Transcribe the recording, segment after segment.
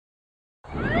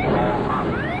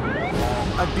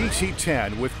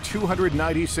DC-10 with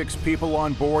 296 people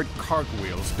on board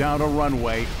cartwheels down a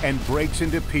runway and breaks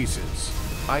into pieces.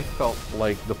 I felt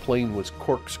like the plane was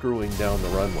corkscrewing down the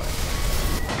runway.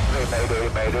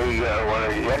 Mayday, mayday,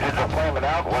 the engines are flaming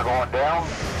out, we're going down.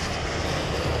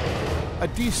 A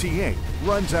DC-8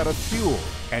 runs out of fuel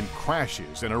and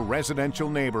crashes in a residential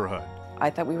neighborhood. I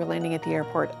thought we were landing at the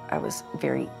airport. I was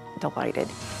very delighted.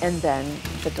 And then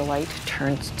the delight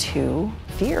turned to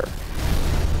fear.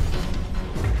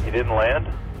 You didn't land?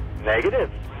 Negative.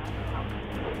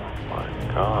 My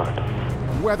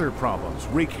God. Weather problems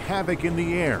wreak havoc in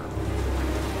the air.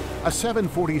 A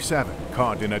 747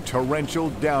 caught in a torrential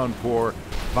downpour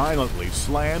violently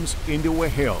slams into a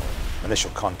hill.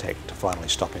 Initial contact to finally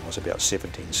stopping was about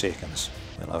 17 seconds.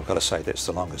 And I've got to say that's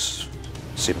the longest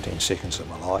 17 seconds of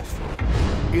my life.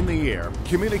 In the air,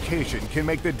 communication can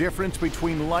make the difference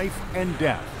between life and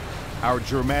death. Our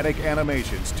dramatic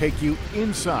animations take you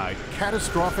inside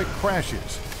catastrophic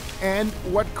crashes and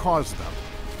what caused them.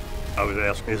 I was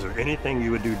asked, is there anything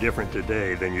you would do different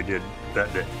today than you did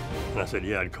that day? And I said,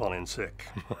 yeah, I'd call in sick.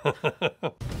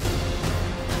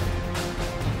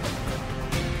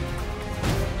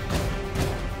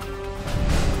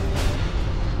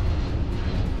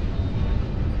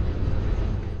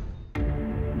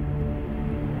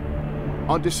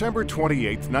 On December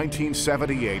 28,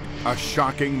 1978, a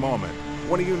shocking moment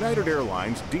when a United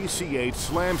Airlines DC-8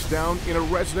 slams down in a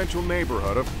residential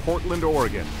neighborhood of Portland,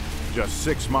 Oregon, just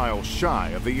 6 miles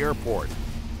shy of the airport.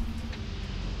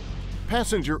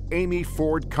 Passenger Amy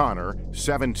Ford Connor,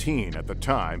 17 at the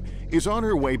time, is on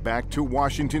her way back to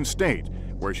Washington State,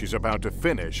 where she's about to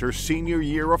finish her senior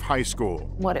year of high school.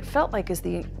 What it felt like is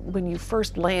when you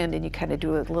first land and you kind of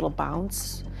do a little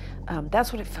bounce,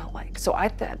 that's what it felt like. So I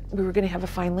thought we were going to have a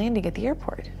fine landing at the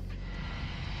airport.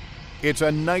 It's a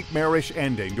nightmarish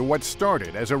ending to what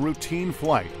started as a routine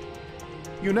flight.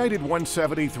 United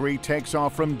 173 takes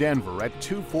off from Denver at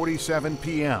 2:47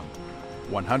 p.m.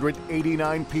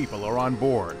 189 people are on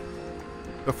board.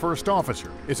 The first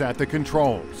officer is at the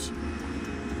controls.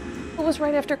 It was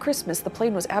right after Christmas. The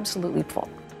plane was absolutely full.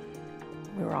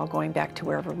 We were all going back to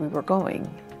wherever we were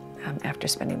going after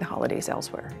spending the holidays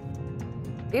elsewhere.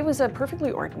 It was a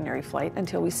perfectly ordinary flight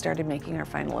until we started making our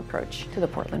final approach to the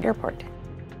Portland airport.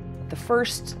 The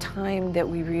first time that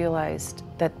we realized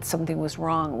that something was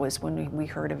wrong was when we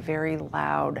heard a very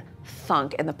loud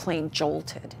thunk and the plane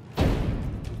jolted.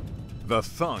 The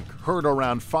thunk, heard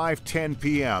around 5:10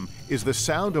 p.m., is the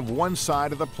sound of one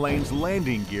side of the plane's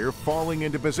landing gear falling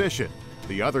into position.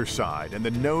 The other side and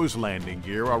the nose landing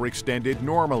gear are extended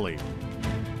normally.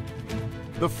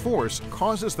 The force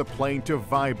causes the plane to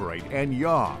vibrate and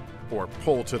yaw, or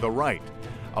pull to the right.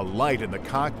 A light in the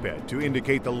cockpit to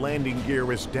indicate the landing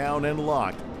gear is down and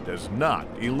locked does not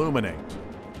illuminate.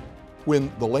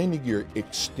 When the landing gear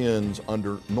extends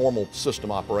under normal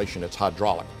system operation, it's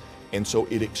hydraulic. And so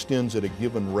it extends at a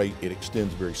given rate, it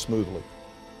extends very smoothly.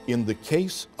 In the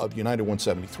case of United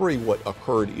 173, what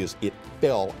occurred is it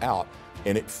fell out,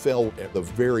 and it fell at a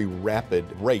very rapid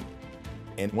rate.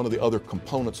 And one of the other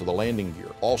components of the landing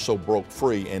gear also broke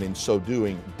free, and in so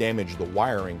doing damaged the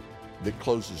wiring that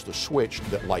closes the switch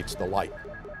that lights the light.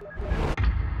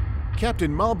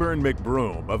 Captain Malburn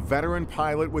McBroom, a veteran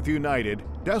pilot with United,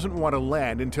 doesn't want to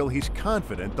land until he's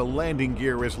confident the landing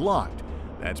gear is locked.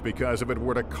 That's because if it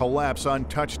were to collapse on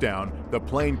touchdown, the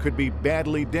plane could be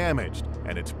badly damaged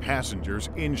and its passengers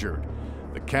injured.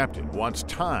 The captain wants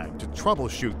time to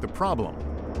troubleshoot the problem.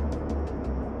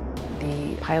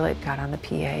 The pilot got on the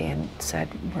PA and said,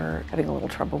 we're having a little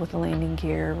trouble with the landing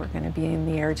gear. We're going to be in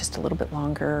the air just a little bit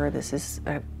longer. This is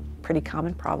a pretty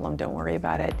common problem. Don't worry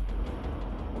about it.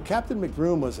 Captain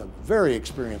McBroom was a very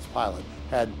experienced pilot,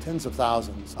 had tens of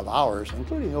thousands of hours,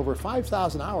 including over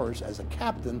 5,000 hours as a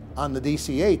captain on the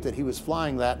DC-8 that he was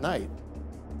flying that night.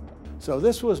 So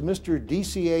this was Mr.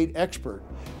 DC-8 expert,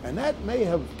 and that may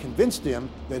have convinced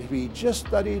him that if he just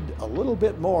studied a little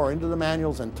bit more into the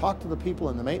manuals and talked to the people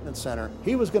in the maintenance center,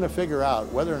 he was going to figure out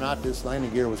whether or not this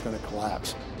landing gear was going to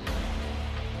collapse.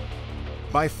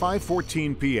 By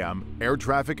 5:14 p.m., air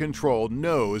traffic control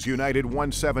knows United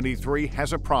 173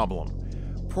 has a problem.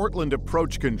 Portland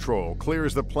Approach Control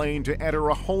clears the plane to enter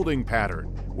a holding pattern,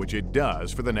 which it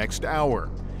does for the next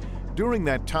hour. During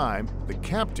that time, the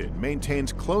captain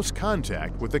maintains close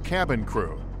contact with the cabin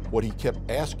crew. What he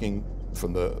kept asking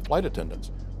from the flight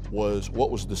attendants was,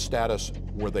 what was the status?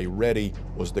 Were they ready?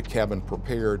 Was the cabin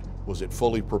prepared? Was it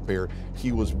fully prepared?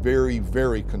 He was very,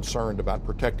 very concerned about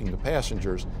protecting the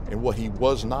passengers, and what he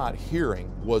was not hearing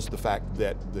was the fact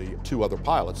that the two other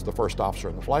pilots, the first officer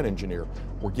and the flight engineer,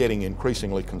 were getting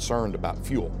increasingly concerned about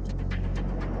fuel.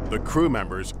 The crew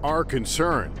members are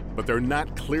concerned, but they're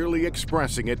not clearly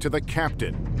expressing it to the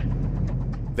captain.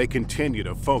 They continue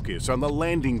to focus on the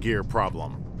landing gear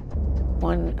problem.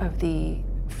 One of the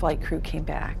flight crew came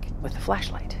back with a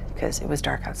flashlight because it was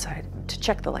dark outside to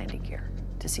check the landing gear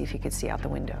to see if he could see out the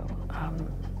window,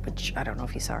 which I don't know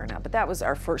if he saw or not, but that was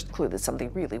our first clue that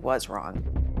something really was wrong.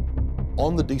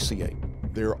 On the DC-8,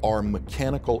 there are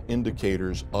mechanical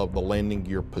indicators of the landing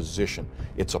gear position.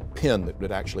 It's a pin that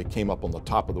actually came up on the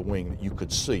top of the wing that you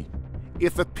could see.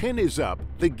 If the pin is up,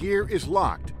 the gear is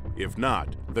locked. If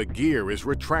not, the gear is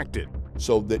retracted.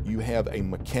 So that you have a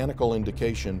mechanical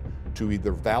indication to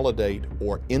either validate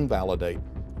or invalidate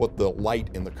what the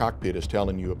light in the cockpit is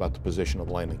telling you about the position of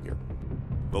the landing gear.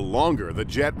 The longer the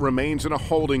jet remains in a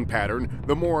holding pattern,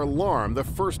 the more alarmed the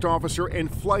first officer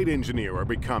and flight engineer are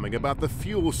becoming about the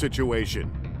fuel situation.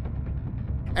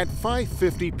 At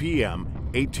 5:50 p.m.,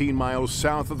 18 miles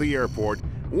south of the airport,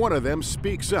 one of them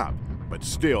speaks up, but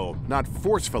still not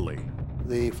forcefully.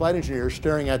 The flight engineer,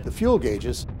 staring at the fuel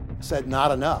gauges, said,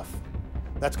 "Not enough.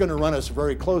 That's going to run us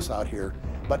very close out here."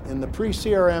 But in the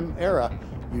pre-CRM era,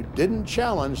 you didn't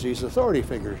challenge these authority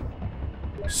figures.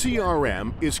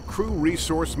 CRM is Crew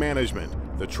Resource Management,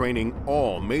 the training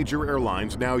all major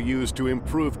airlines now use to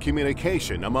improve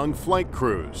communication among flight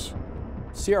crews.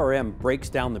 CRM breaks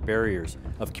down the barriers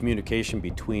of communication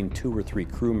between 2 or 3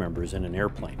 crew members in an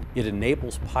airplane. It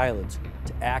enables pilots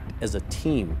to act as a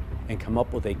team and come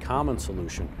up with a common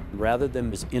solution rather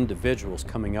than as individuals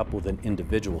coming up with an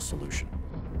individual solution.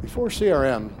 Before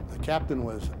CRM, the captain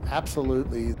was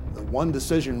absolutely the one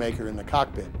decision maker in the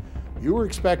cockpit. You were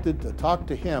expected to talk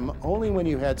to him only when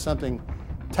you had something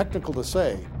technical to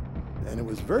say. And it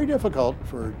was very difficult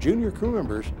for junior crew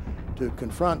members to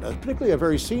confront, particularly a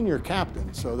very senior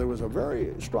captain. So there was a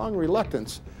very strong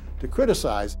reluctance to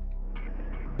criticize.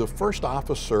 The first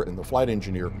officer and the flight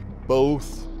engineer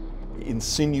both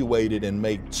insinuated and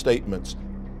made statements,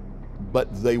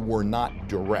 but they were not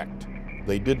direct.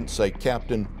 They didn't say,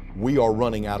 "Captain, we are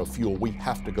running out of fuel. We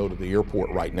have to go to the airport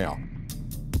right now."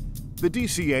 The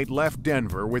DC-8 left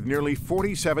Denver with nearly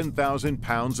 47,000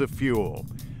 pounds of fuel.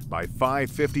 By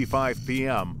 5:55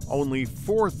 p.m., only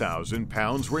 4,000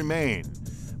 pounds remain.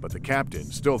 But the captain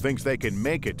still thinks they can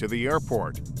make it to the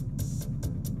airport.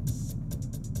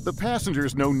 The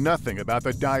passengers know nothing about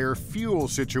the dire fuel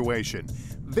situation.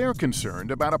 They're concerned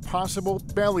about a possible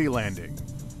belly landing.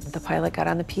 The pilot got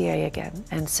on the PA again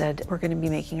and said, "We're going to be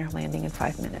making our landing in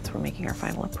 5 minutes. We're making our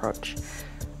final approach.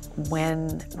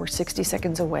 When we're 60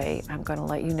 seconds away, I'm going to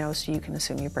let you know so you can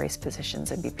assume your brace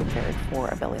positions and be prepared for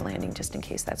a belly landing just in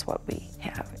case that's what we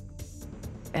have."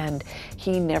 And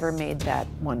he never made that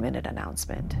 1-minute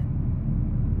announcement.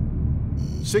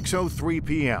 6:03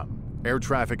 p.m. Air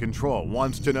traffic control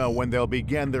wants to know when they'll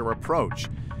begin their approach.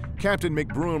 Captain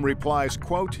McBroom replies,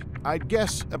 quote, "I'd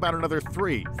guess about another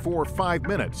 3, 4, 5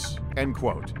 minutes," end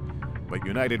quote. But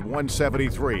United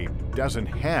 173 doesn't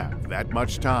have that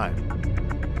much time.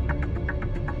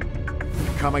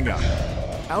 Coming up,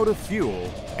 out of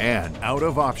fuel and out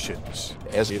of options.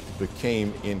 As it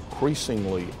became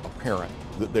increasingly apparent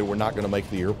that they were not going to make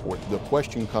the airport, the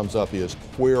question comes up is,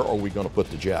 where are we going to put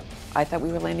the jet? I thought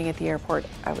we were landing at the airport.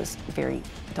 I was very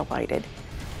delighted.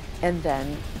 And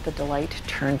then the delight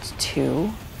turned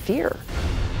to fear.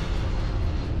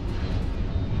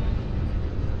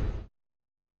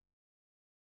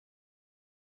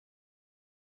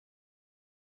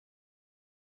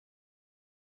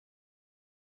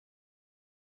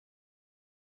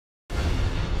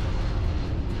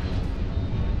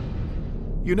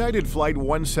 United Flight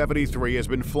 173 has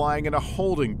been flying in a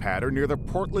holding pattern near the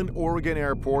Portland, Oregon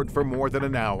airport for more than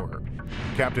an hour.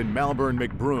 Captain Malburn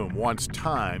McBroom wants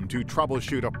time to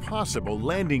troubleshoot a possible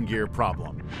landing gear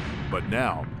problem. But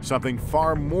now, something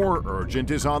far more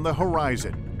urgent is on the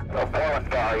horizon. Portland,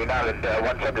 United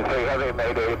 173 Heavy,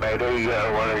 Mayday, Mayday.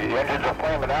 The engines are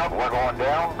flaming out. We're going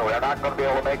down. We're not going to be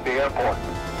able to make the airport.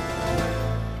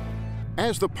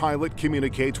 As the pilot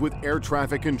communicates with air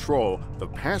traffic control, the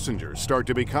passengers start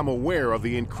to become aware of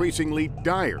the increasingly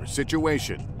dire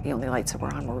situation. The only lights that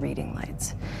were on were reading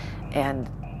lights. And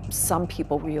some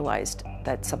people realized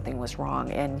that something was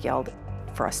wrong and yelled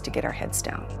for us to get our heads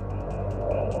down.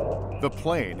 The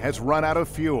plane has run out of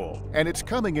fuel, and it's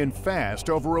coming in fast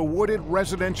over a wooded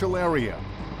residential area.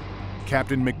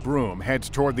 Captain McBroom heads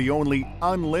toward the only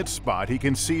unlit spot he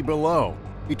can see below,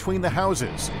 between the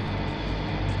houses.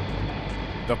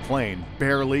 The plane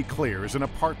barely clears an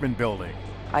apartment building.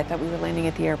 I thought we were landing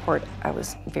at the airport. I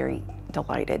was very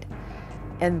delighted.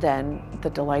 And then the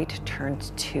delight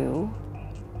turned to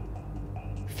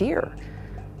fear,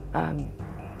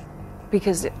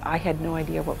 because I had no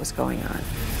idea what was going on.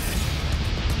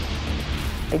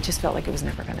 I just felt like it was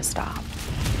never going to stop.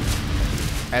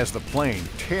 As the plane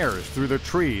tears through the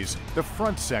trees, the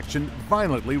front section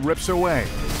violently rips away.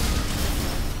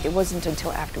 It wasn't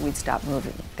until after we'd stopped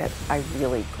moving that I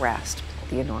really grasped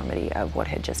the enormity of what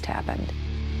had just happened.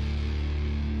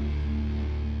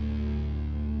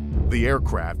 The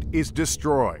aircraft is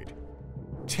destroyed.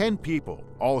 10 people,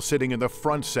 all sitting in the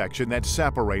front section that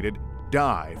separated,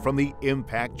 die from the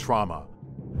impact trauma.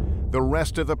 The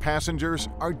rest of the passengers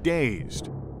are dazed.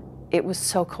 It was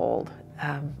so cold.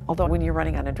 Although when you're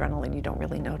running on adrenaline, you don't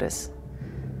really notice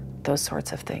those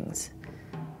sorts of things.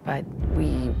 But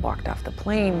we walked off the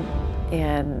plane,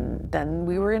 and then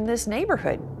we were in this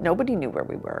neighborhood. Nobody knew where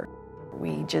we were.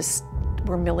 We just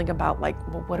were milling about like,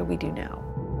 well, what do we do now?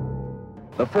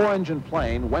 The 4-engine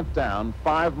plane went down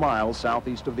 5 miles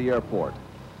southeast of the airport.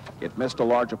 It missed a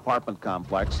large apartment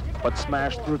complex, but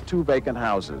smashed through 2 vacant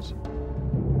houses.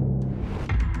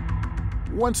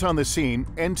 Once on the scene,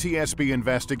 NTSB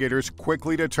investigators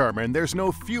quickly determined there's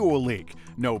no fuel leak,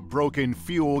 no broken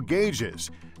fuel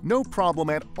gauges, no problem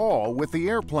at all with the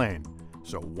airplane.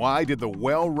 So why did the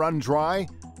well run dry?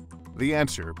 The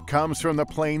answer comes from the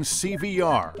plane's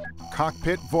CVR,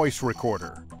 cockpit voice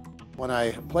recorder. When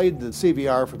I played the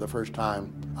CVR for the first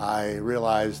time, I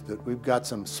realized that we've got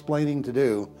some explaining to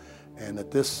do and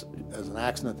that this is an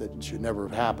accident that should never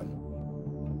have happened.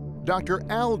 Dr.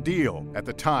 Al Deal, at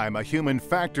the time a human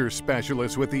factors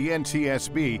specialist with the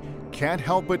NTSB, can't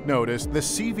help but notice the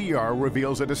CVR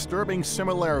reveals a disturbing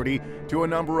similarity to a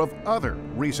number of other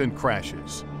recent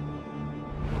crashes.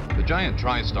 The giant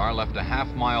TriStar left a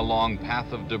half-mile-long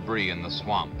path of debris in the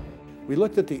swamp. We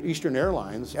looked at the Eastern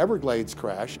Airlines Everglades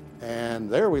crash, and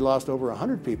there we lost over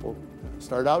 100 people. It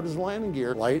started out as landing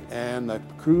gear light, and the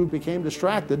crew became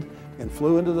distracted and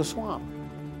flew into the swamp.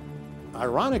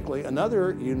 Ironically,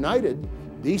 another United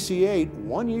DC-8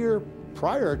 1 year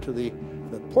prior to the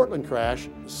Portland crash,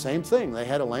 same thing. They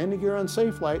had a landing gear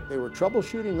unsafe light. They were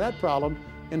troubleshooting that problem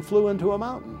and flew into a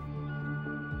mountain.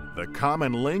 The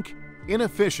common link?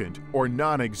 Inefficient or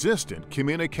non-existent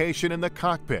communication in the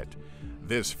cockpit.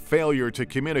 This failure to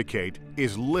communicate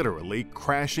is literally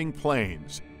crashing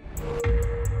planes.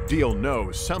 Deal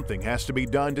knows something has to be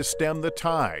done to stem the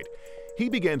tide. He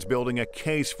begins building a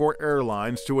case for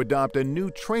airlines to adopt a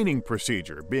new training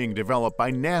procedure being developed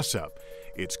by NASA.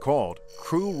 It's called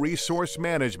Crew Resource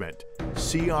Management,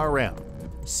 CRM.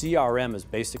 CRM is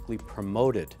basically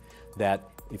promoted that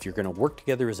if you're going to work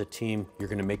together as a team, you're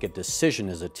going to make a decision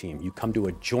as a team. You come to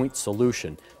a joint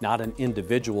solution, not an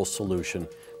individual solution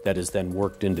that is then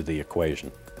worked into the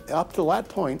equation. Up to that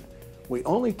point, we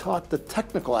only taught the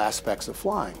technical aspects of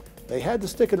flying. They had the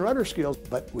stick and rudder skills,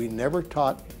 but we never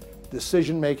taught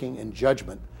decision-making and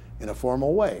judgment in a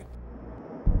formal way.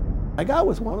 I got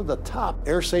with one of the top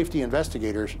air safety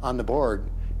investigators on the board,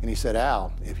 and he said,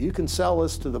 Al, if you can sell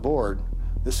this to the board,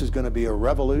 this is going to be a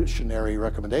revolutionary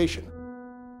recommendation.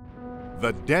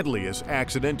 The deadliest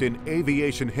accident in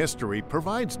aviation history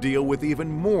provides Deal with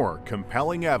even more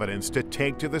compelling evidence to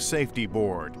take to the safety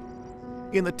board.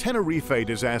 In the Tenerife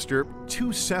disaster, 2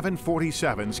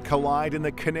 747s collide in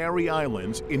the Canary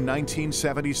Islands in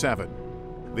 1977.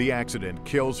 The accident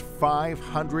kills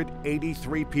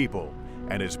 583 people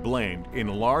and is blamed in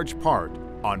large part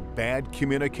on bad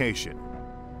communication.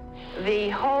 The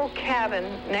whole cabin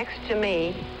next to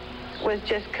me was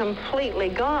just completely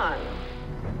gone.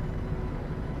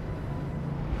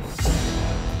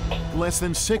 Less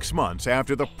than 6 months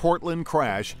after the Portland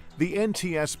crash, the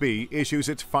NTSB issues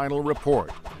its final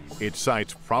report. It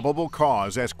cites probable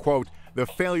cause as, quote, the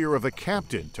failure of the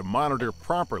captain to monitor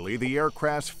properly the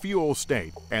aircraft's fuel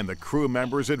state and the crew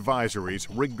members' advisories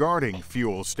regarding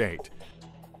fuel state.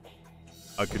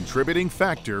 A contributing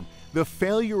factor, the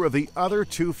failure of the other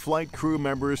 2 flight crew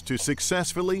members to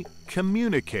successfully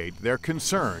communicate their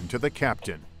concern to the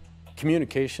captain.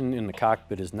 Communication in the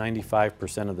cockpit is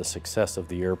 95% of the success of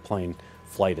the airplane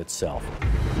flight itself.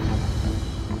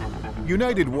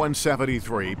 United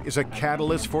 173 is a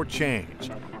catalyst for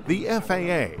change. The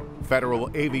FAA,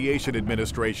 Federal Aviation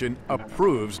Administration,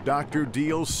 approves Dr.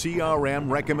 Deal's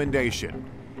CRM recommendation.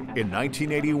 In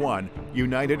 1981,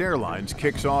 United Airlines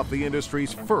kicks off the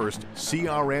industry's first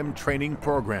CRM training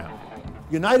program.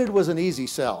 United was an easy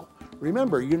sell.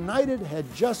 Remember, United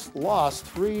had just lost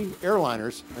 3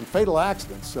 airliners in fatal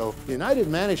accidents, so United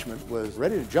management was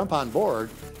ready to jump on board,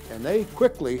 and they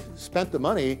quickly spent the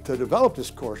money to develop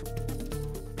this course.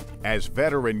 As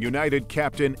veteran United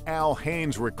Captain Al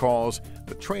Haynes recalls,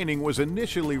 the training was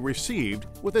initially received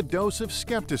with a dose of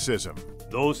skepticism.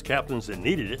 Those captains that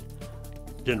needed it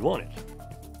didn't want it.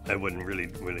 They wouldn't really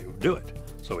do it.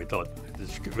 So we thought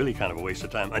this is really kind of a waste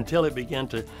of time until it began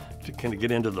to to kind of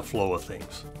get into the flow of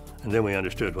things. And then we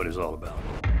understood what it was all about.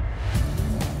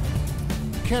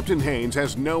 Captain Haynes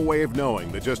has no way of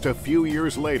knowing that just a few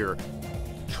years later,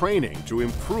 training to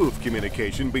improve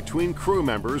communication between crew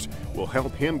members will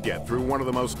help him get through one of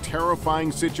the most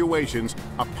terrifying situations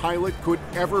a pilot could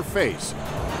ever face: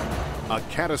 a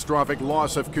catastrophic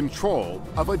loss of control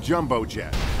of a jumbo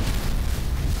jet.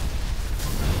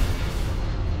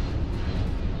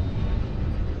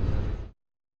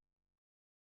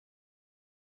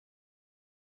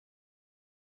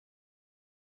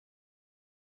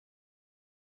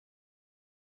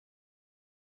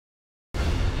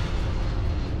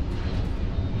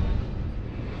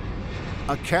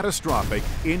 A catastrophic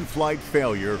in-flight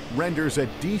failure renders a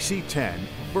DC-10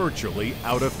 virtually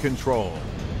out of control.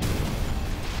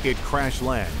 It crash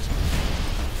lands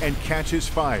and catches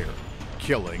fire,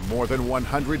 killing more than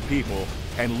 100 people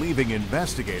and leaving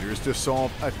investigators to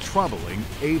solve a troubling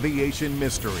aviation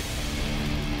mystery.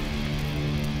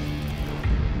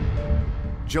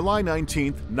 July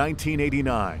 19,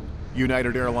 1989.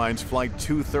 United Airlines Flight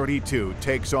 232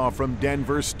 takes off from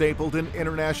Denver's Stapleton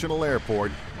International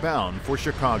Airport, bound for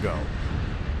Chicago.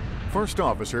 First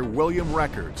Officer William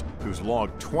Records, who's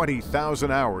logged 20,000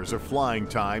 hours of flying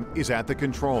time, is at the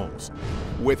controls.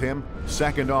 With him,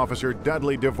 Second Officer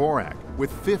Dudley Dvorak, with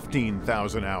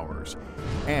 15,000 hours.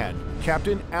 And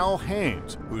Captain Al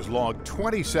Haynes, who's logged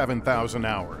 27,000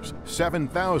 hours,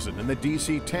 7,000 in the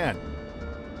DC-10.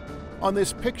 On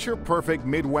this picture-perfect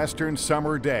Midwestern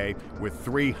summer day, with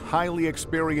 3 highly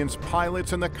experienced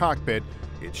pilots in the cockpit,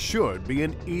 it should be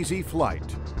an easy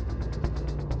flight.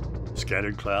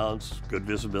 Scattered clouds, good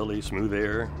visibility, smooth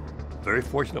air, very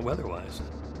fortunate weather-wise.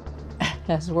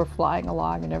 As we're flying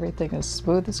along and everything is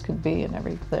smooth as could be and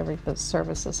the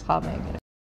service is humming. And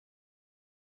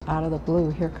out of the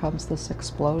blue, here comes this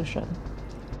explosion.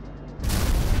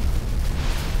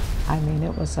 I mean,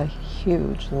 it was a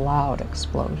huge, loud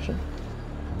explosion.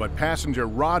 But passenger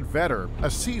Rod Vetter, a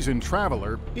seasoned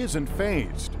traveler, isn't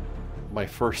fazed. My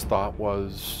first thought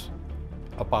was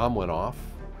a bomb went off.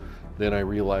 Then I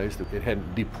realized that it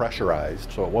hadn't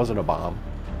depressurized, so it wasn't a bomb.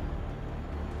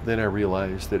 Then I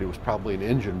realized that it was probably an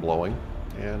engine blowing.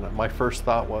 And my first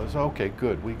thought was, okay,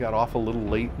 good, we got off a little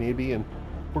late maybe, and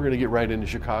we're going to get right into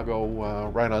Chicago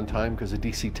right on time, because a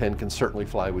DC-10 can certainly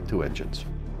fly with 2 engines.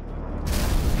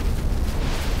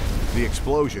 The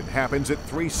explosion happens at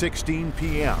 3:16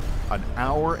 p.m., an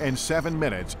hour and 7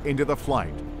 minutes into the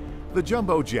flight. The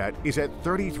jumbo jet is at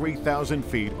 33,000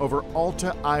 feet over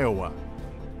Alta, Iowa.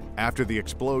 After the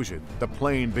explosion, the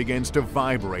plane begins to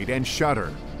vibrate and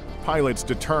shudder. Pilots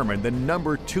determine the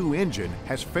number 2 engine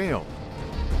has failed.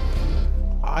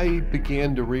 I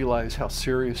began to realize how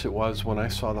serious it was when I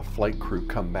saw the flight crew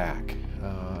come back.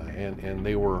 And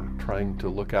they were trying to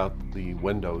look out the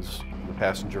windows, the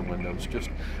passenger windows, just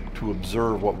to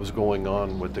observe what was going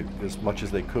on with as much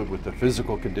as they could with the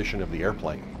physical condition of the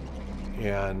airplane.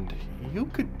 And you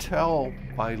could tell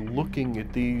by looking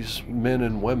at these men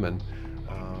and women,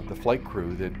 the flight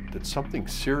crew, that something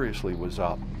seriously was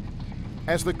up.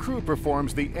 As the crew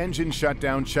performs the engine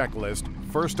shutdown checklist,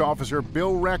 First Officer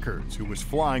Bill Records, who was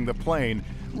flying the plane,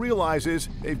 realizes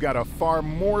they've got a far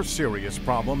more serious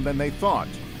problem than they thought.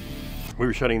 We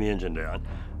were shutting the engine down,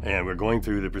 and we're going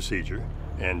through the procedure,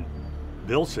 and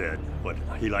Bill said what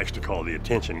he likes to call the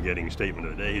attention-getting statement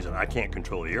of the day. He said, I can't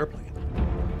control the airplane.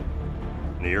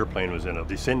 And the airplane was in a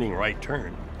descending right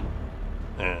turn,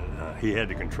 and he had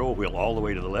the control wheel all the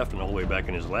way to the left and all the way back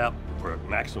in his lap for a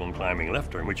maximum climbing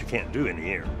left turn, which you can't do in the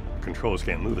air. Controls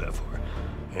can't move that far.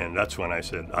 And that's when I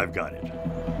said, I've got it.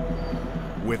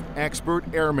 With expert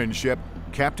airmanship,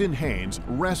 Captain Haynes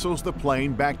wrestles the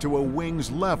plane back to a wings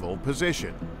level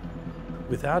position.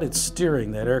 Without its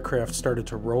steering, that aircraft started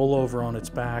to roll over on its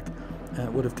back, and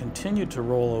it would have continued to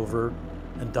roll over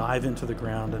and dive into the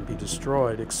ground and be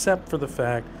destroyed, except for the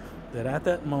fact that at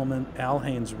that moment, Al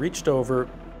Haynes reached over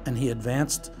and he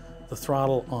advanced the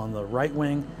throttle on the right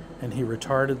wing and he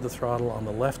retarded the throttle on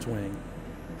the left wing.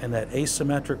 And that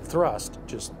asymmetric thrust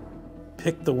just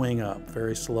picked the wing up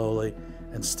very slowly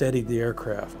and steadied the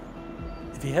aircraft.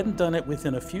 If he hadn't done it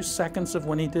within a few seconds of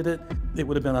when he did it, it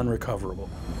would have been unrecoverable.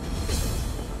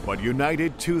 But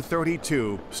United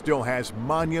 232 still has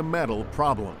monumental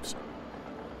problems.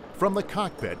 From the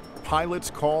cockpit,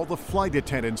 pilots call the flight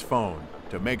attendant's phone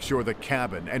to make sure the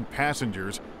cabin and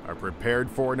passengers are prepared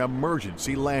for an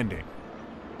emergency landing.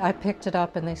 I picked it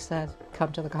up and they said,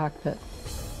 come to the cockpit.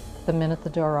 The minute the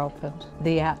door opened,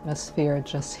 the atmosphere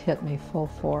just hit me full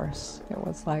force. It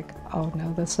was like, oh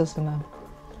no, this isn't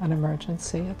an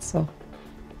emergency. It's a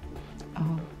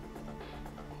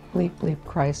bleep, bleep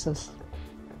crisis.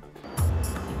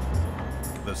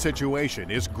 The The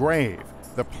situation is grave.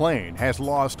 The plane has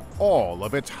lost all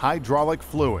of its hydraulic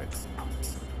fluid.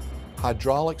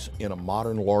 Hydraulics in a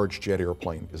modern large jet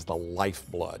airplane is the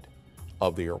lifeblood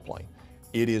of the airplane.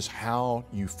 It is how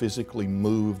you physically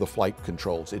move the flight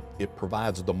controls. It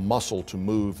provides the muscle to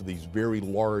move these very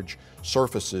large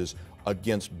surfaces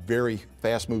against very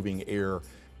fast-moving air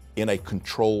in a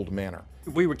controlled manner.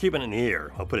 We were keeping it in the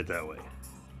air, I'll put it that way.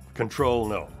 Control,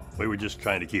 no. We were just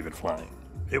trying to keep it flying.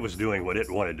 It was doing what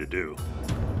it wanted to do.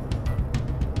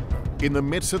 In the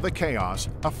midst of the chaos,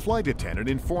 a flight attendant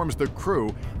informs the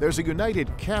crew there's a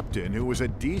United captain who was a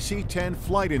DC-10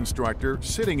 flight instructor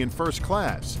sitting in first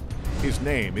class. His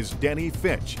name is Denny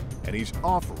Fitch, and he's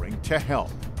offering to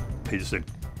help. He just said,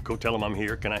 go tell him I'm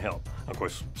here, can I help? Of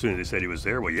course, as soon as they said he was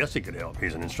there, well, yes, he could help.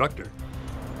 He's an instructor.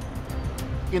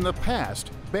 In the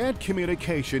past, bad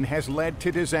communication has led to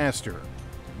disaster.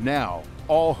 Now,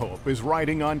 all hope is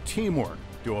riding on teamwork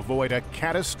to avoid a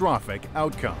catastrophic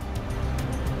outcome.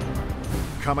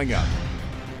 Coming up,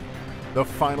 the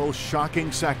final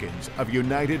shocking seconds of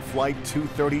United Flight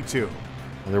 232.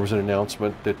 There was an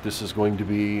announcement that this is going to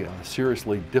be a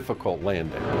seriously difficult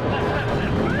landing.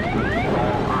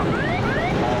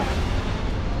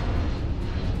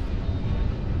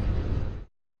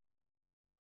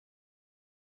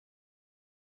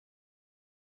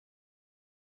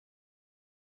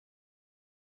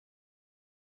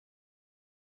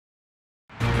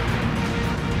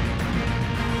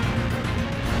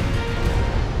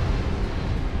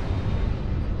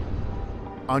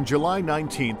 On July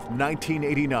 19,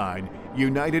 1989,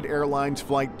 United Airlines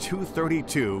Flight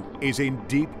 232 is in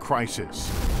deep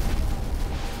crisis.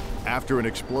 After an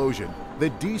explosion, the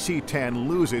DC-10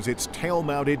 loses its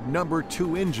tail-mounted number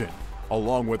 2 engine,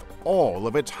 along with all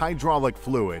of its hydraulic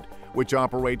fluid, which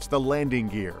operates the landing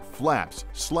gear, flaps,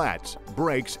 slats,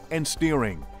 brakes, and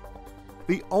steering.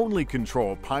 The only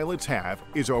control pilots have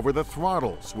is over the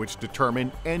throttles, which determine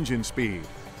engine speed.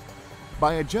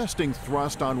 By adjusting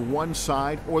thrust on one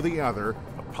side or the other,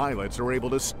 the pilots are able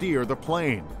to steer the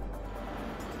plane.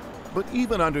 But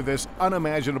even under this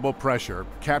unimaginable pressure,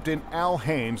 Captain Al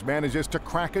Haynes manages to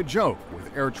crack a joke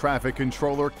with air traffic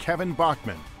controller Kevin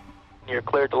Bachman. You're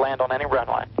cleared to land on any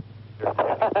runway.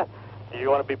 You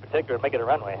want to be particular and make it a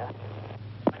runway, huh?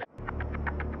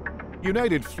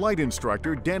 United flight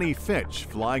instructor Denny Fitch,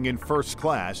 flying in first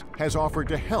class, has offered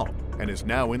to help and is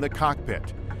now in the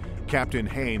cockpit. Captain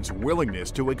Haynes'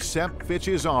 willingness to accept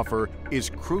Fitch's offer is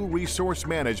crew resource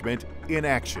management in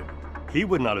action. He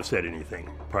would not have said anything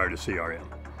prior to CRM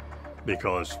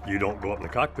because you don't go up in the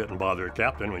cockpit and bother a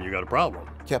captain when you got a problem.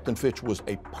 Captain Fitch was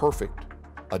a perfect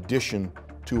addition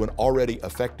to an already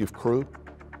effective crew,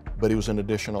 but he was an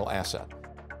additional asset.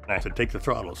 And I said, take the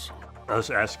throttles. I was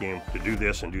asking him to do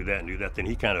this and do that and do that. Then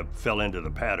he kind of fell into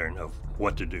the pattern of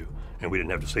what to do, and we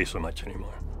didn't have to say so much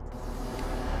anymore.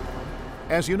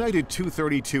 As United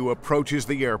 232 approaches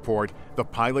the airport, the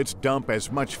pilots dump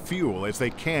as much fuel as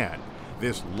they can.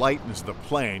 This lightens the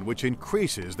plane, which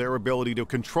increases their ability to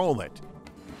control it.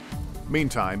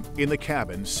 Meantime, in the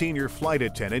cabin, senior flight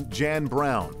attendant Jan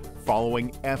Brown,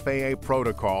 following FAA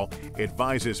protocol,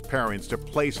 advises parents to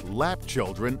place lap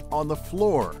children on the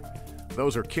floor.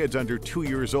 Those are kids under 2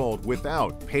 years old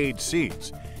without paid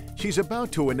seats. She's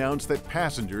about to announce that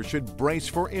passengers should brace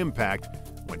for impact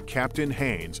when Captain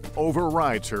Haynes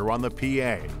overrides her on the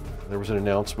PA. There was an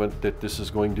announcement that this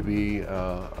is going to be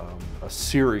a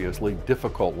seriously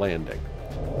difficult landing.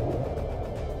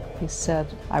 He said,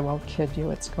 I won't kid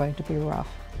you, it's going to be rough.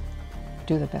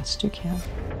 Do the best you can.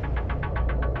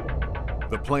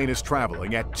 The plane is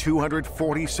traveling at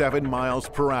 247 miles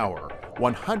per hour,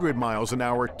 100 miles an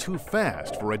hour too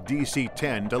fast for a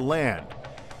DC-10 to land.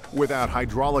 Without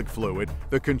hydraulic fluid,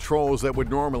 the controls that would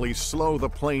normally slow the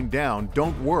plane down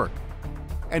don't work.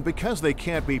 And because they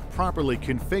can't be properly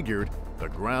configured, the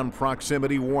ground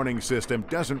proximity warning system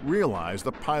doesn't realize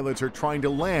the pilots are trying to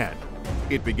land.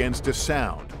 It begins to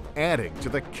sound, adding to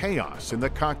the chaos in the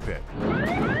cockpit.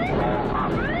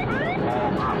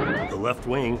 The left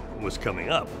wing was coming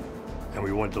up, and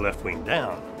we wanted the left wing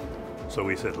down. So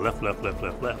we said left, left, left,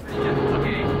 left, left.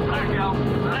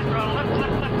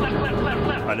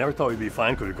 I never thought we'd be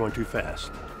fine because we were going too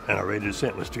fast, and our rate of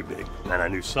descent was too big, and I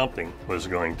knew something was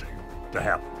going to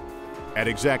happen. At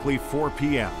exactly 4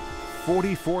 p.m.,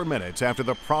 44 minutes after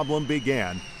the problem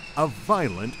began, a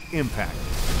violent impact.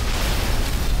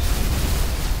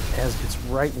 As its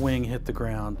right wing hit the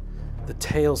ground, the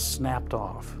tail snapped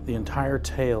off. The entire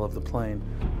tail of the plane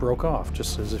broke off,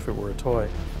 just as if it were a toy,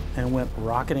 and went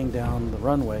rocketing down the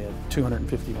runway at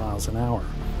 250 miles an hour.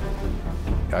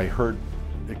 I heard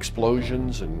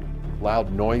explosions and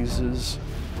loud noises,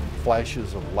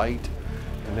 flashes of light,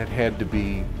 And that had to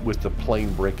be with the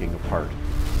plane breaking apart.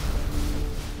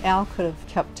 Al could have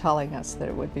kept telling us that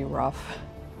it would be rough,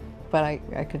 but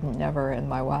I could never in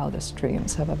my wildest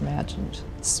dreams have imagined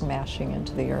smashing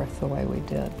into the earth the way we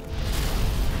did.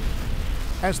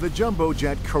 As the jumbo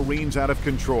jet careens out of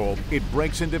control, it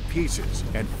breaks into pieces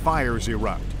and fires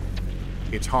erupt.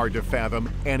 It's hard to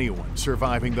fathom anyone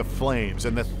surviving the flames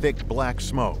and the thick black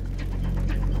smoke.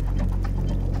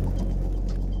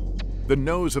 The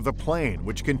nose of the plane,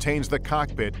 which contains the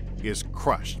cockpit, is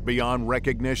crushed beyond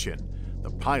recognition. The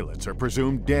pilots are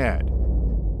presumed dead.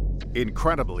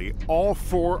 Incredibly, all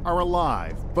 4 are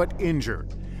alive but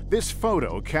injured. This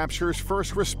photo captures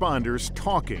first responders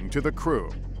talking to the crew.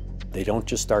 They don't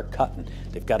just start cutting.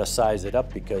 They've got to size it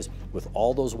up, because with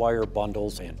all those wire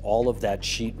bundles and all of that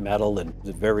sheet metal and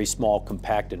the very small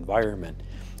compact environment,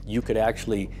 you could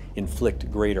actually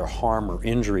inflict greater harm or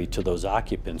injury to those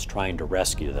occupants trying to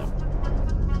rescue them.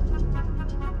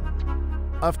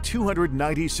 Of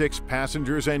 296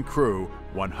 passengers and crew,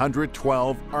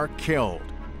 112 are killed,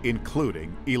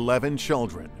 including 11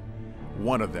 children.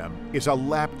 One of them is a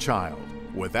lap child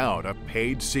without a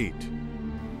paid seat.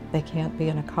 They can't be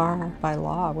in a car by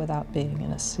law without being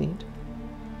in a seat.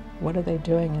 What are they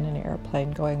doing in an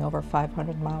airplane going over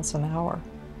 500 miles an hour?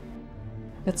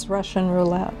 It's Russian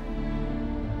roulette.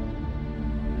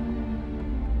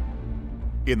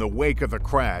 In the wake of the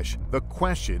crash, the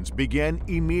questions begin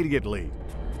immediately.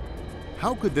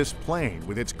 How could this plane,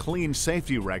 with its clean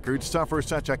safety record, suffer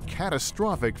such a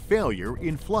catastrophic failure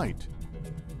in flight?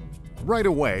 Right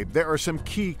away, there are some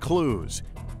key clues.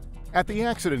 At the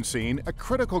accident scene, a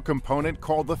critical component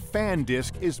called the fan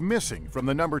disc is missing from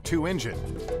the number 2 engine.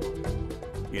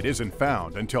 It isn't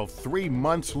found until 3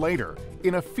 months later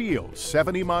in a field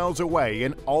 70 miles away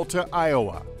in Alta,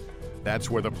 Iowa. That's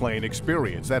where the plane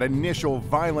experienced that initial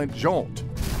violent jolt.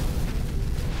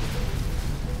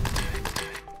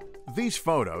 These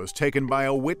photos, taken by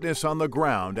a witness on the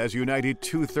ground as United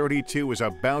 232 is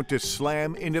about to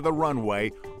slam into the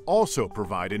runway, also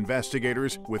provide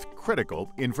investigators with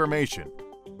critical information.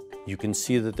 You can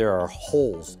see that there are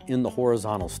holes in the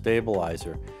horizontal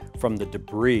stabilizer from the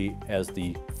debris as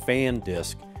the fan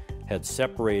disc had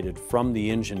separated from the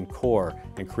engine core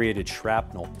and created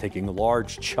shrapnel, taking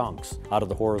large chunks out of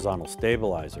the horizontal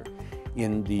stabilizer.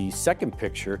 In the second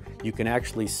picture, you can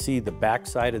actually see the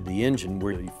backside of the engine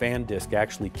where the fan disc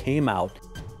actually came out.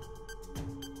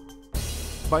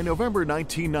 By November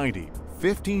 1990,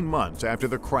 15 months after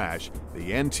the crash,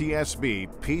 the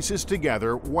NTSB pieces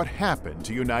together what happened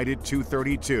to United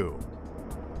 232.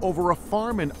 Over a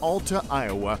farm in Alta,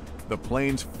 Iowa, the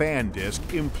plane's fan disc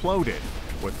imploded,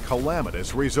 with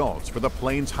calamitous results for the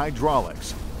plane's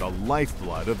hydraulics, the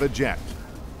lifeblood of the jet.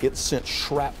 It sent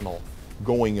shrapnel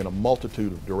going in a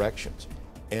multitude of directions,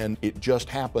 and it just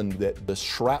happened that the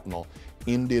shrapnel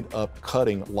ended up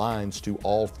cutting lines to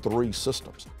all 3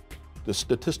 systems. The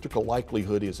statistical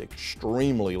likelihood is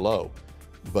extremely low,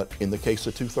 but in the case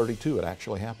of 232, it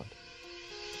actually happened.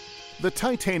 The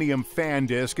titanium fan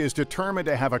disc is determined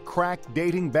to have a crack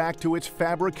dating back to its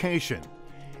fabrication.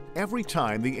 Every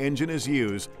time the engine is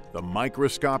used, the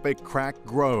microscopic crack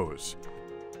grows.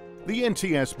 The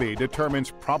NTSB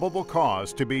determines probable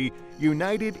cause to be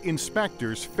United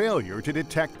inspectors' failure to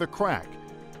detect the crack.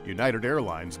 United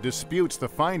Airlines disputes the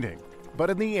finding,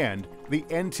 but in the end, the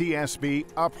NTSB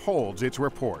upholds its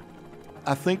report.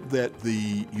 I think that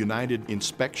the United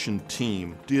inspection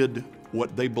team did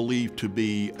what they believed to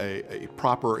be a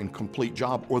proper and complete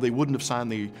job, or they wouldn't have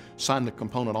signed the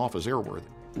component off as airworthy.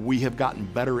 We have gotten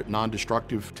better at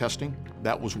non-destructive testing.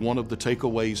 That was one of the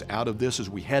takeaways out of this, is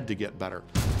we had to get better.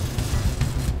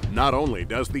 Not only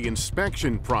does the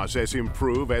inspection process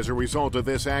improve as a result of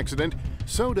this accident,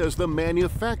 so does the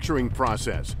manufacturing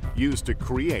process used to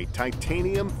create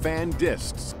titanium fan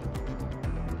discs.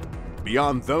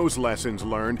 Beyond those lessons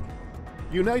learned,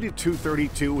 United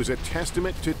 232 is a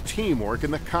testament to teamwork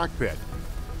in the cockpit.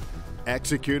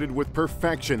 Executed with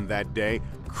perfection that day,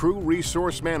 crew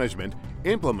resource management,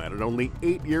 implemented only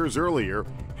 8 years earlier,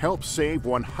 helped save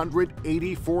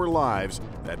 184 lives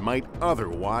that might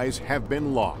otherwise have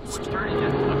been lost. I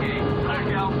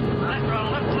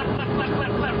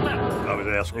was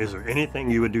asking, is there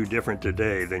anything you would do different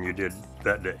today than you did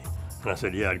that day? And I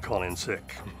said, yeah, I'd call in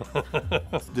sick.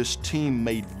 This team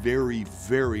made very,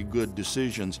 very good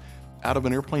decisions out of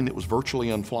an airplane that was virtually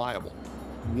unflyable.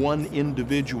 One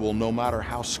individual, no matter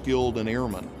how skilled an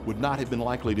airman, would not have been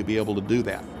likely to be able to do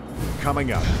that.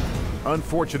 Coming up,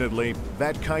 unfortunately,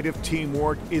 that kind of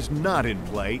teamwork is not in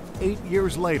play 8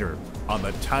 years later on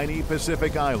the tiny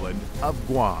Pacific island of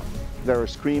Guam. They were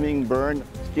screaming, burned,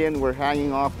 skin were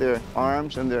hanging off their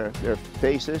arms and their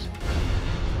faces.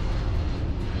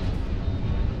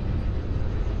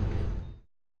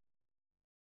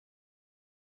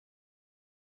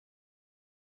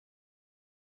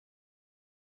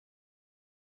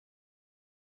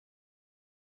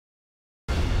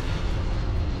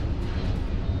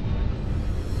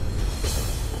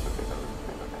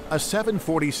 A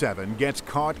 747 gets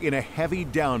caught in a heavy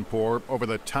downpour over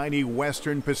the tiny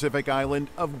western Pacific island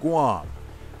of Guam.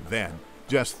 Then,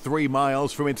 just 3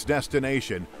 miles from its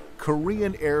destination,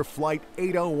 Korean Air Flight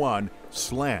 801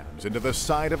 slams into the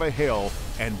side of a hill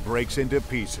and breaks into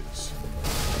pieces.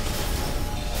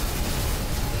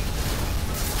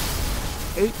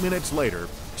 8 minutes later,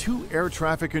 2 air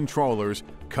traffic controllers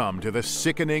come to the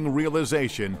sickening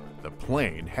realization the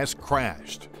plane has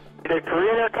crashed. Did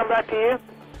Korean Air come back to you?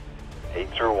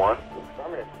 801.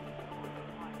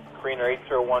 Korean Air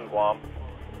 801 Guam.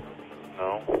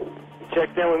 No. You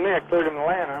checked in with me. I cleared him to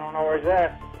land. I don't know where he's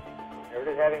at. Never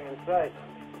did have him in sight.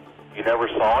 You never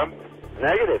saw him?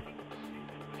 Negative.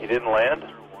 He didn't land?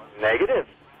 Negative.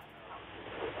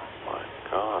 My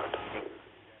God.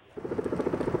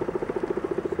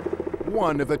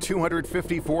 One of the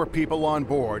 254 people on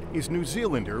board is New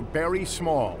Zealander Barry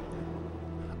Small.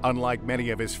 Unlike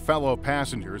many of his fellow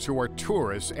passengers who are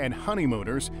tourists and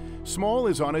honeymooners, Small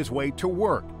is on his way to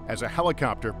work as a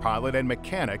helicopter pilot and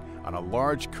mechanic on a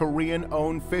large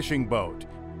Korean-owned fishing boat.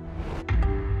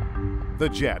 The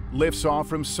jet lifts off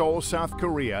from Seoul, South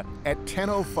Korea at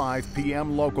 10:05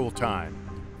 p.m. local time.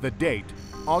 The date,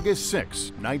 August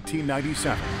 6,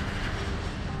 1997.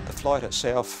 The flight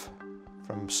itself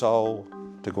from Seoul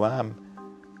to Guam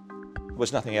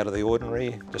was nothing out of the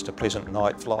ordinary, just a pleasant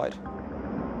night flight.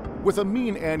 With a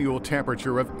mean annual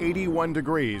temperature of 81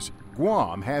 degrees,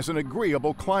 Guam has an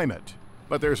agreeable climate.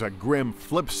 But there's a grim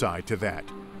flip side to that.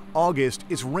 August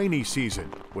is rainy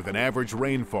season, with an average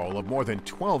rainfall of more than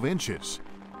 12 inches.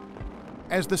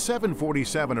 As the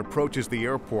 747 approaches the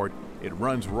airport, it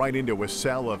runs right into a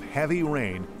cell of heavy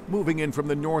rain moving in from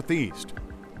the northeast.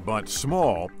 But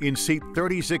Small, in seat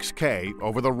 36K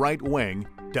over the right wing,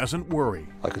 doesn't worry.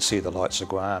 I could see the lights of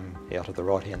Guam out of the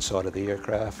right-hand side of the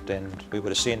aircraft, and we were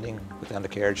descending with the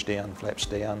undercarriage down, flaps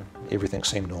down. Everything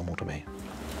seemed normal to me.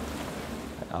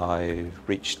 I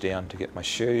reached down to get my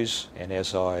shoes, and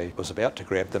as I was about to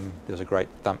grab them, there was a great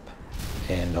thump,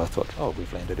 and I thought, oh,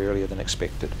 we've landed earlier than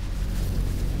expected.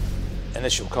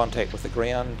 Initial contact with the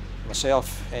ground,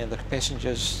 myself and the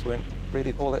passengers weren't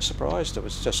really all that surprised. It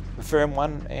was just a firm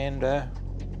one, and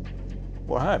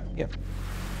we're home, yeah.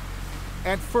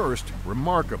 At first,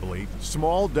 remarkably,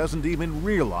 Small doesn't even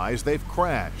realize they've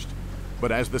crashed.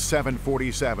 But as the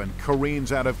 747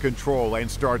 careens out of control and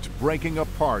starts breaking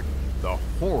apart, the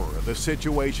horror of the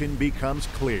situation becomes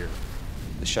clear.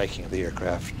 The shaking of the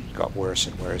aircraft got worse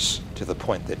and worse, to the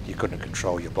point that you couldn't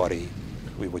control your body.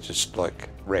 We were just like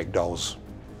rag dolls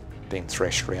being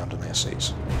thrashed around in our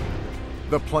seats.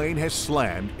 The plane has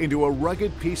slammed into a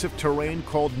rugged piece of terrain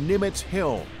called Nimitz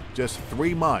Hill, just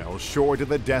 3 miles short of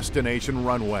the destination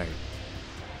runway.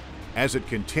 As it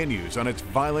continues on its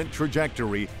violent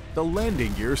trajectory, the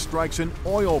landing gear strikes an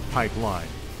oil pipeline,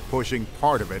 pushing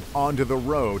part of it onto the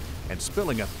road and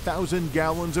spilling 1,000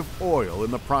 gallons of oil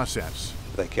in the process.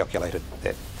 They calculated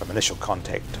that from initial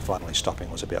contact to finally stopping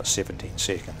was about 17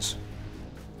 seconds.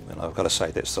 And I've got to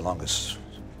say that's the longest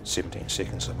 17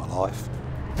 seconds of my life.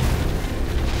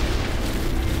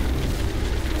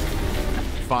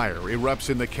 Fire erupts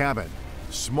in the cabin.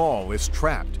 Small is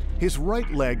trapped, his right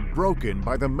leg broken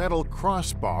by the metal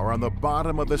crossbar on the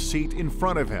bottom of the seat in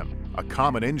front of him, a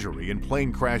common injury in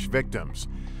plane crash victims.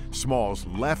 Small's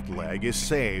left leg is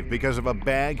saved because of a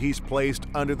bag he's placed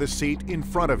under the seat in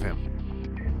front of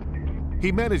him.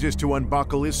 He manages to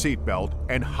unbuckle his seatbelt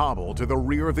and hobble to the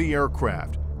rear of the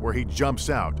aircraft, where he jumps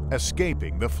out,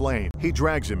 escaping the flame. He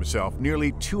drags himself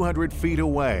nearly 200 feet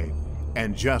away,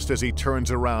 and just as he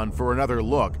turns around for another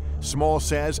look, Small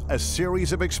says a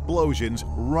series of explosions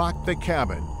rocked the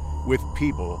cabin, with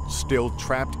people still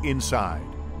trapped inside.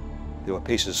 There were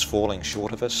pieces falling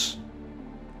short of us,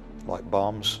 like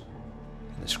bombs,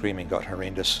 and the screaming got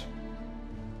horrendous.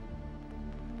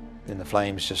 Then the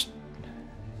flames just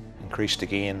increased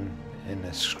again, and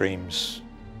the screams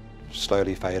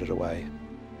slowly faded away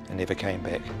and never came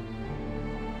back.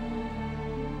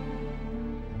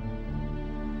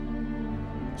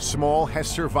 Small has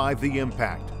survived the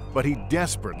impact, but he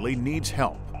desperately needs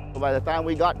help. By the time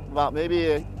we got about maybe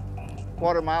a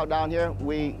quarter mile down here,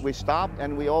 we stopped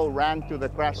and we all ran to the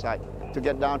crash site to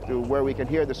get down to where we can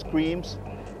hear the screams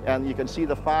and you can see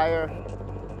the fire.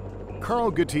 Carl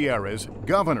Gutierrez,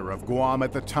 governor of Guam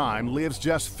at the time, lives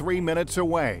just 3 minutes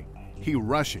away. He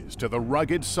rushes to the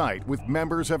rugged site with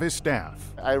members of his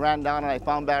staff. I ran down and I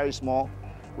found Barry Small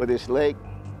with his leg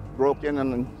broken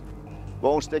and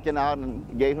bone sticking out,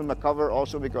 and gave him a cover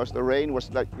also because the rain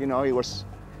was like, you know, he was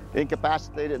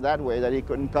incapacitated that way that he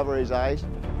couldn't cover his eyes.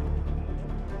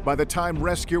 By the time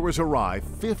rescuers arrive,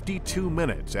 52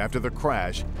 minutes after the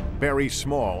crash, Barry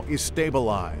Small is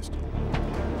stabilized.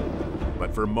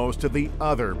 But for most of the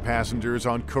other passengers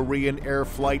on Korean Air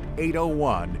Flight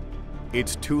 801,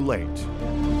 it's too late.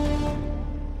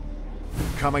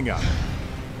 Coming up,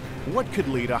 what could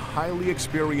lead a highly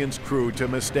experienced crew to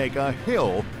mistake a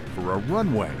hill for a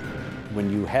runway?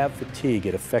 When you have fatigue,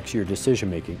 it affects your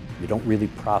decision-making. You don't really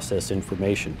process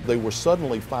information. They were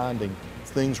suddenly finding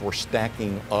things were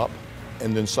stacking up,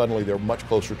 and then suddenly they're much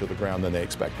closer to the ground than they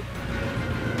expected.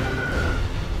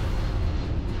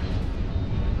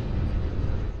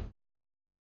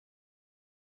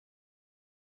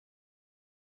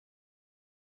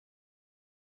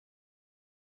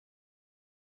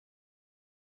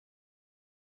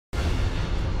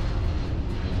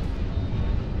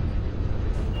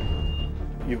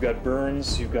 You've got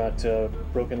burns, you've got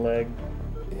broken leg.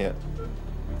 Yeah.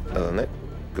 Other than that,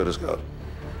 good as gold.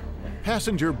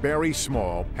 Passenger Barry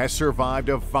Small has survived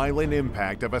a violent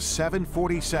impact of a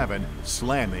 747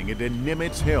 slamming into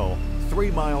Nimitz Hill, 3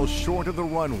 miles short of the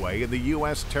runway in the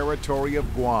U.S. territory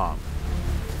of Guam.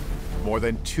 More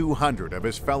than 200 of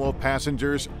his fellow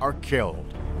passengers are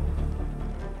killed.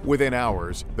 Within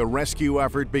hours, the rescue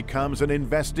effort becomes an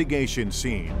investigation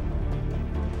scene.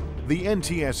 The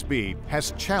NTSB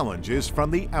has challenges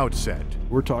from the outset.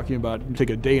 We're talking about it take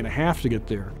a day and a half to get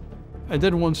there. And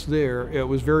then once there, it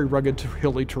was very rugged,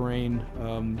 hilly terrain.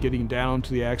 Getting down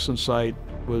to the accident site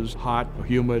was hot,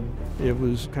 humid. It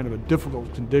was kind of a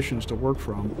difficult conditions to work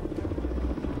from.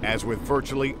 As with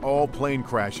virtually all plane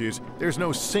crashes, there's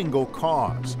no single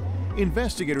cause.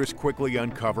 Investigators quickly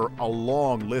uncover a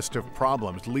long list of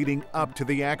problems leading up to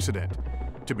the accident.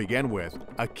 To begin with,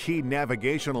 a key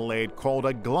navigational aid called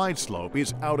a glide slope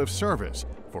is out of service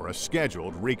for a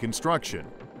scheduled reconstruction.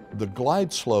 The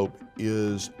glide slope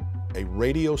is a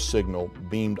radio signal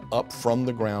beamed up from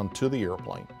the ground to the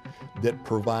airplane that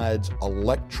provides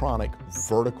electronic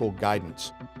vertical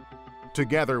guidance.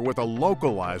 Together with a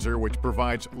localizer which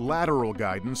provides lateral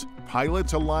guidance,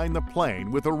 pilots align the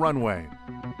plane with the runway.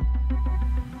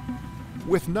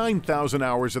 With 9,000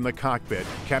 hours in the cockpit,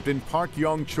 Captain Park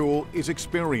Yong-chul is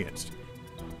experienced.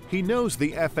 He knows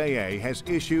the FAA has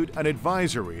issued an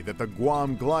advisory that the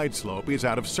Guam glide slope is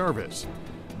out of service.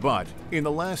 But in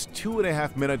the last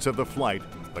 2.5 minutes of the flight,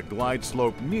 the glide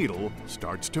slope needle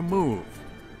starts to move.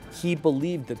 He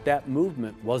believed that that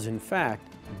movement was in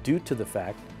fact due to the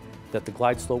fact that the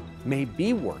glide slope may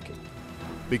be working.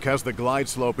 Because the glide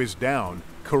slope is down,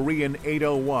 Korean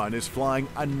 801 is flying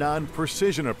a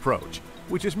non-precision approach,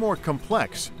 which is more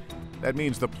complex. That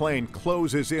means the plane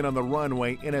closes in on the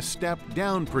runway in a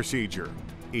step-down procedure.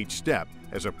 Each step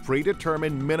has a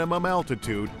predetermined minimum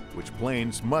altitude which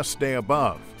planes must stay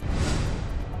above.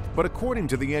 But according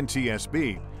to the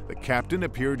NTSB, the captain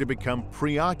appeared to become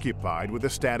preoccupied with the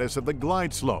status of the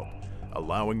glide slope,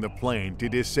 allowing the plane to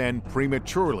descend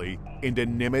prematurely into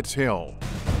Nimitz Hill.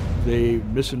 They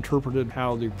misinterpreted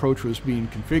how the approach was being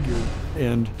configured,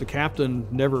 and the captain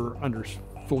never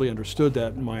fully understood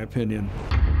that, in my opinion.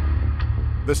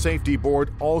 The safety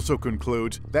board also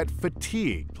concludes that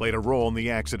fatigue played a role in the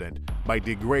accident by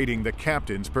degrading the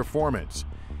captain's performance.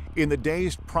 In the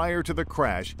days prior to the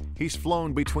crash, he's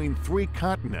flown between 3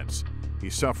 continents.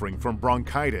 He's suffering from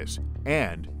bronchitis,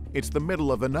 and it's the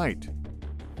middle of the night.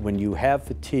 When you have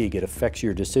fatigue, it affects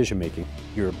your decision-making.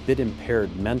 You're a bit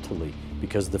impaired mentally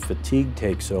because the fatigue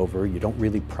takes over. You don't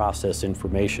really process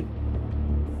information.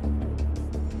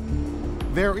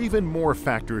 There are even more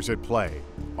factors at play.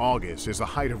 August is the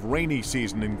height of rainy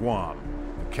season in Guam.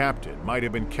 The captain might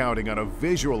have been counting on a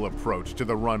visual approach to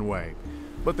the runway,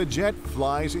 but the jet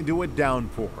flies into a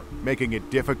downpour, making it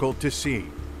difficult to see.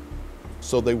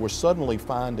 So they were suddenly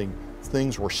finding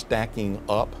things were stacking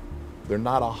up. They're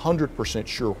not 100%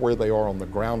 sure where they are on the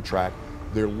ground track.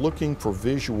 They're looking for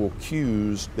visual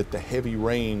cues that the heavy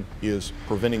rain is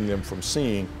preventing them from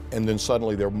seeing, and then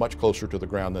suddenly they're much closer to the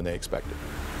ground than they expected.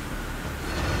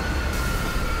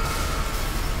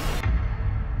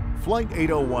 Flight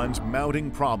 801's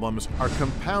mounting problems are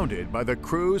compounded by the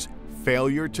crew's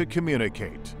failure to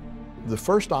communicate. The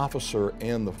first officer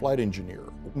and the flight engineer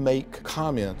make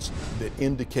comments that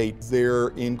indicate their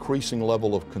increasing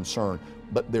level of concern,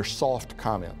 but they're soft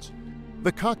comments.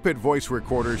 The cockpit voice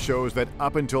recorder shows that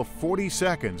up until 40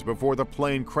 seconds before the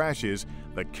plane crashes,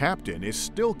 the captain is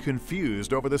still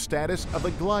confused over the status of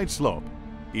the glide slope,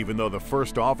 even though the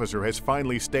first officer has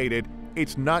finally stated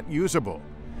it's not usable.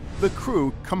 The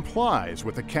crew complies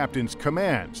with the captain's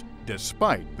commands,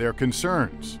 despite their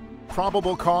concerns.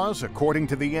 Probable cause, according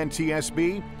to the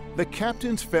NTSB, the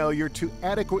captain's failure to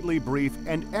adequately brief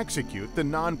and execute the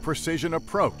non-precision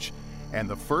approach, and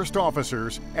the first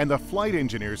officer's and the flight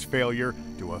engineer's failure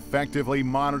to effectively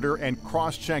monitor and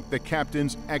cross-check the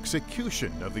captain's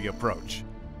execution of the approach.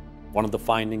 One of the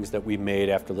findings that we made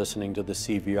after listening to the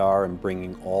CVR and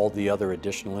bringing all the other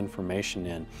additional information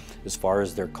in as far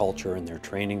as their culture and their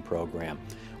training program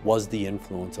was the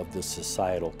influence of the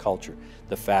societal culture.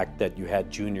 The fact that you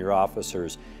had junior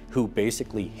officers who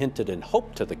basically hinted and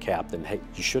hoped to the captain, hey,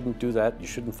 you shouldn't do that, you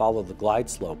shouldn't follow the glide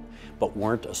slope, but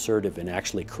weren't assertive in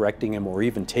actually correcting him or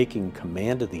even taking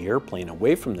command of the airplane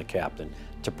away from the captain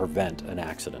to prevent an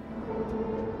accident.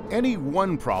 Any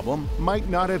one problem might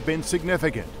not have been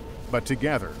significant, but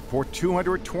together, for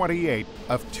 228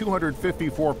 of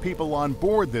 254 people on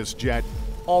board this jet,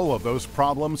 all of those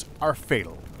problems are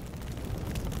fatal.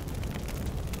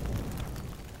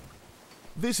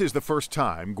 This is the first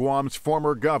time Guam's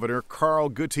former governor, Carl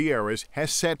Gutierrez,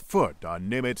 has set foot on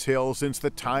Nimitz Hill since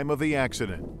the time of the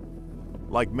accident.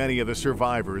 Like many of the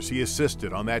survivors he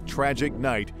assisted on that tragic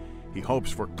night, he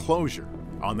hopes for closure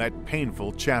on that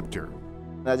painful chapter.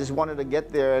 I just wanted to get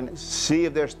there and see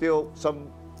if there's still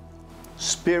some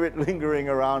spirit lingering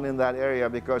around in that area,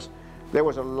 because there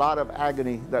was a lot of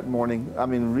agony that morning. I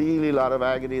mean, really a lot of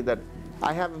agony that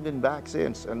I haven't been back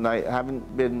since, and I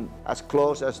haven't been as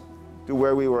close as to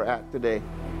where we were at today.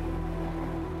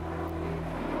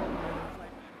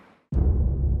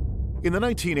 In the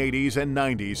 1980s and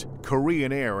 90s,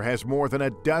 Korean Air has more than a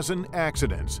dozen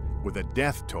accidents with a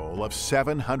death toll of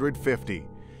 750.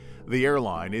 The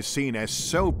airline is seen as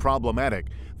so problematic,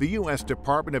 the U.S.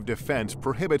 Department of Defense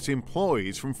prohibits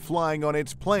employees from flying on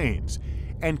its planes,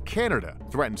 and Canada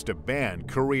threatens to ban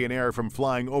Korean Air from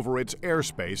flying over its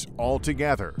airspace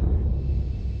altogether.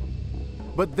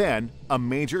 But then, a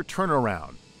major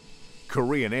turnaround.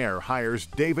 Korean Air hires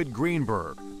David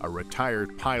Greenberg, a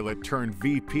retired pilot turned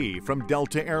VP from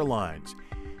Delta Airlines.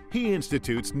 He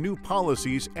institutes new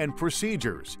policies and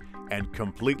procedures and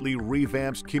completely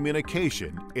revamps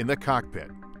communication in the cockpit.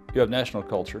 You have national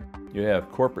culture, you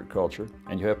have corporate culture,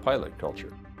 and you have pilot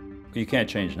culture. You can't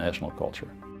change national culture,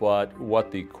 but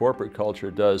what the corporate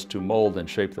culture does to mold and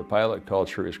shape the pilot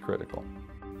culture is critical.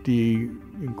 The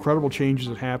incredible changes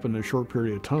that happened in a short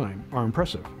period of time are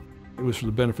impressive. It was for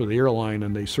the benefit of the airline,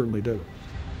 and they certainly did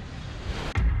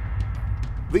it.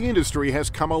 The industry has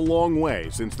come a long way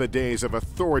since the days of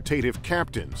authoritative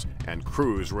captains and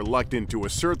crews reluctant to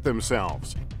assert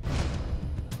themselves.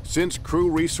 Since Crew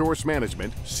Resource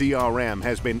Management, CRM,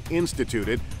 has been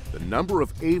instituted, the number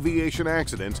of aviation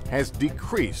accidents has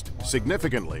decreased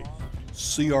significantly.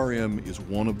 CRM is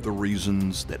one of the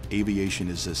reasons that aviation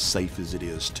is as safe as it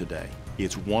is today.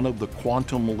 It's one of the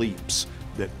quantum leaps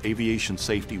that aviation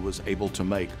safety was able to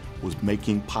make, was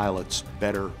making pilots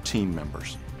better team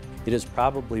members. It has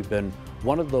probably been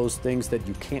one of those things that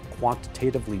you can't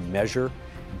quantitatively measure,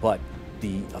 but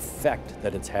the effect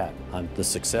that it's had on the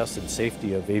success and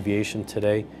safety of aviation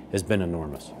today has been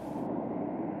enormous.